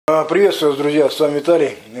Приветствую вас, друзья, с вами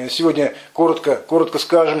Виталий. Сегодня коротко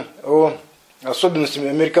скажем о особенностях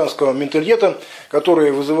американского менталитета,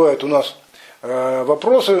 которые вызывают у нас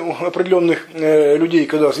вопросы у определенных людей,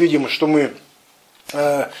 когда видим, что мы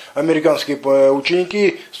американские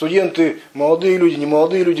ученики, студенты, молодые люди,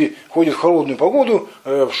 немолодые люди ходят в холодную погоду,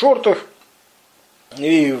 в шортах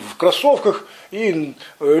и в кроссовках, и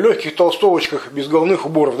легких толстовочках без головных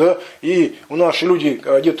уборов, да, и у наши люди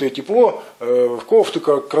одетые тепло, в кофты,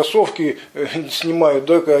 как кроссовки снимают,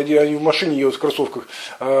 да, они в машине едут в кроссовках.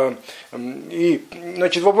 И,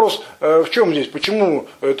 значит, вопрос в чем здесь, почему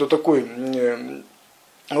это такой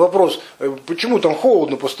вопрос, почему там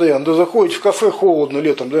холодно постоянно, да, заходите в кафе холодно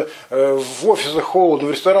летом, да, в офисах холодно,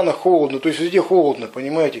 в ресторанах холодно, то есть везде холодно,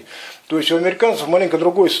 понимаете. То есть у американцев маленько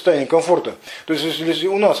другое состояние комфорта. То есть если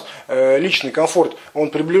у нас личный комфорт, он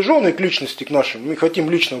приближенный к личности, к нашим, мы хотим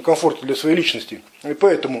личного комфорта для своей личности, и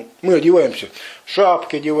поэтому мы одеваемся,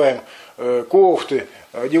 шапки одеваем, кофты,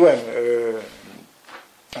 одеваем,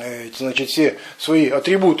 значит, все свои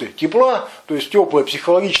атрибуты тепла, то есть теплое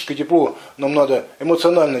психологическое тепло, нам надо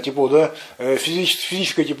эмоциональное тепло, да,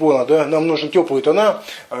 физическое тепло надо, да, нам нужны теплые тона,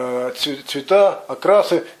 цвета,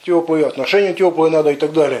 окрасы теплые, отношения теплые надо и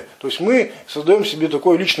так далее. То есть мы создаем себе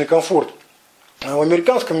такой личный комфорт. А в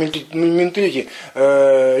американском менталитете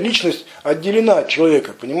личность отделена от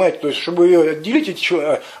человека, понимаете? То есть чтобы ее отделить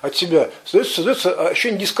от себя, создается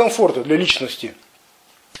ощущение дискомфорта для личности.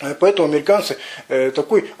 Поэтому американцы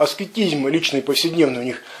такой аскетизм личный, повседневный у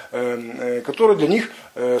них, который для них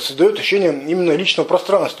создает ощущение именно личного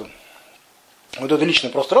пространства. Вот это личное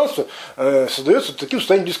пространство создается таким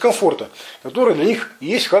состоянием дискомфорта, которое для них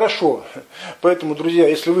есть хорошо. Поэтому, друзья,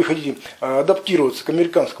 если вы хотите адаптироваться к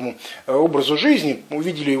американскому образу жизни,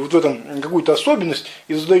 увидели вот в этом какую-то особенность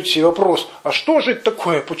и задаете себе вопрос, а что же это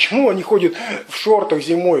такое, почему они ходят в шортах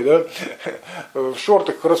зимой, да? В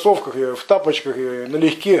шортах, в кроссовках, в тапочках,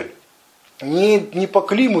 налегке, не по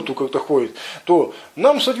климату как-то ходит, то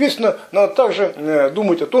нам, соответственно, надо также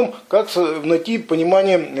думать о том, как найти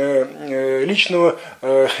понимание личного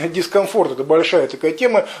дискомфорта. Это большая такая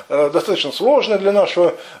тема, достаточно сложная для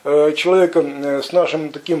нашего человека, с нашим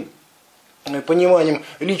таким пониманием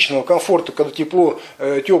личного комфорта, когда тепло,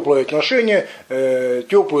 теплые отношения,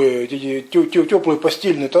 теплые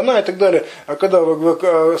постельные тона и так далее. А когда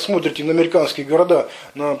вы смотрите на американские города,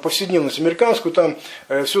 на повседневность американскую, там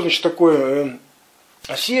все, значит, такое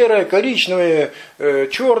серое, коричневое,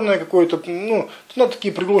 черное какое-то, ну,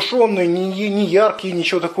 такие приглушенные, не яркие,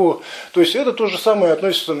 ничего такого. То есть это то же самое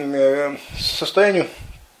относится к состоянию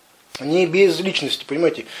не без личности,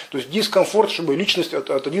 понимаете? То есть дискомфорт, чтобы личность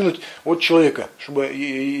отодвинуть от человека,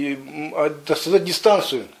 чтобы создать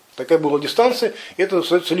дистанцию. Такая была дистанция, и это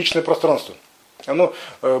создается личное пространство. Оно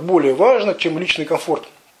более важно, чем личный комфорт.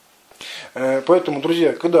 Поэтому,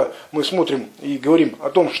 друзья, когда мы смотрим и говорим о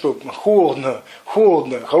том, что холодно,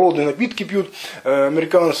 холодные напитки пьют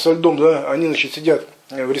американцы со льдом, да, они, значит, сидят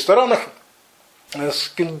в ресторанах с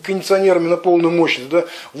кондиционерами на полную мощность, да,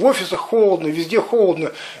 в офисах холодно, везде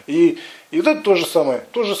холодно, и вот это то же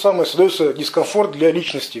самое создается дискомфорт для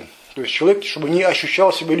личности, то есть человек, чтобы не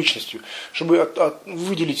ощущал себя личностью, чтобы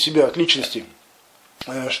выделить себя от личности,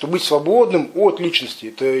 чтобы быть свободным от личности.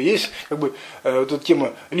 Это есть как бы вот эта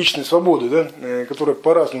тема личной свободы, да, которая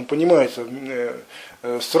по-разному понимается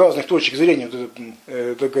с разных точек зрения. Вот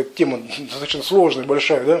это такая тема достаточно сложная,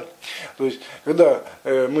 большая, да. То есть, когда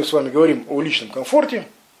мы с вами говорим о личном комфорте,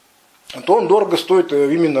 то он дорого стоит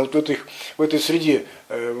именно вот в этой среде,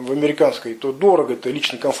 в американской, то дорого это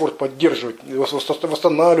личный комфорт поддерживать,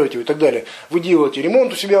 восстанавливать его и так далее. Вы делаете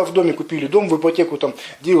ремонт у себя в доме, купили дом в ипотеку, там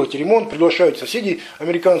делаете ремонт, приглашаете соседей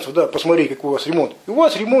американцев, да, посмотреть, какой у вас ремонт. И у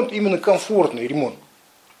вас ремонт именно комфортный ремонт,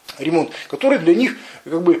 который для них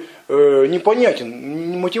как бы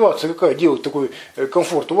непонятен, мотивация какая делать такой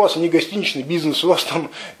комфорт. У вас не гостиничный бизнес, у вас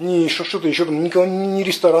там не что-то еще, там, не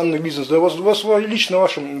ресторанный бизнес, да, у вас лично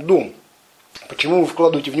ваш дом. Почему вы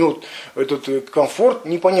вкладываете в него этот комфорт,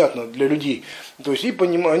 непонятно для людей. То есть и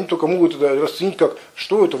они только могут это расценить как,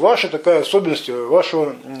 что это ваша такая особенность,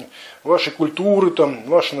 вашей культуры, там,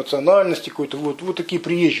 вашей национальности, какой-то, вот такие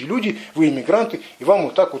приезжие люди, вы иммигранты, и вам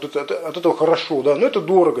вот так вот от этого хорошо, да, но это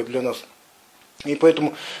дорого для нас. И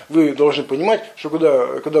поэтому вы должны понимать, что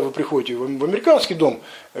когда вы приходите в американский дом,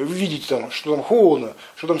 вы видите, там, что там холодно,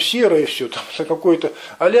 что там серое все, там какое-то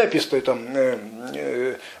аляпистое, там,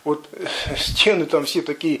 вот стены там все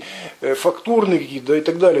такие фактурные какие-то, да, и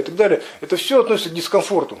так далее, и так далее. Это все относится к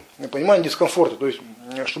дискомфорту, понимание дискомфорта. То есть,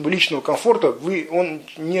 чтобы личного комфорта он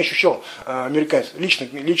не ощущал, американец.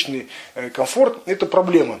 Личный комфорт – это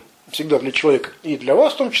проблема. всегда для человека и для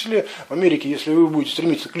вас в том числе. В Америке, если вы будете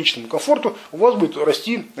стремиться к личному комфорту, у вас будет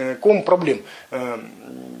расти ком проблем.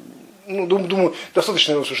 Ну, думаю,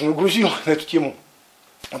 достаточно я вас уже нагрузил на эту тему.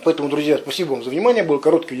 Поэтому, друзья, спасибо вам за внимание. Был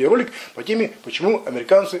короткий видеоролик по теме, почему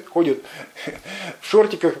американцы ходят в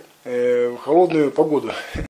шортиках в холодную погоду.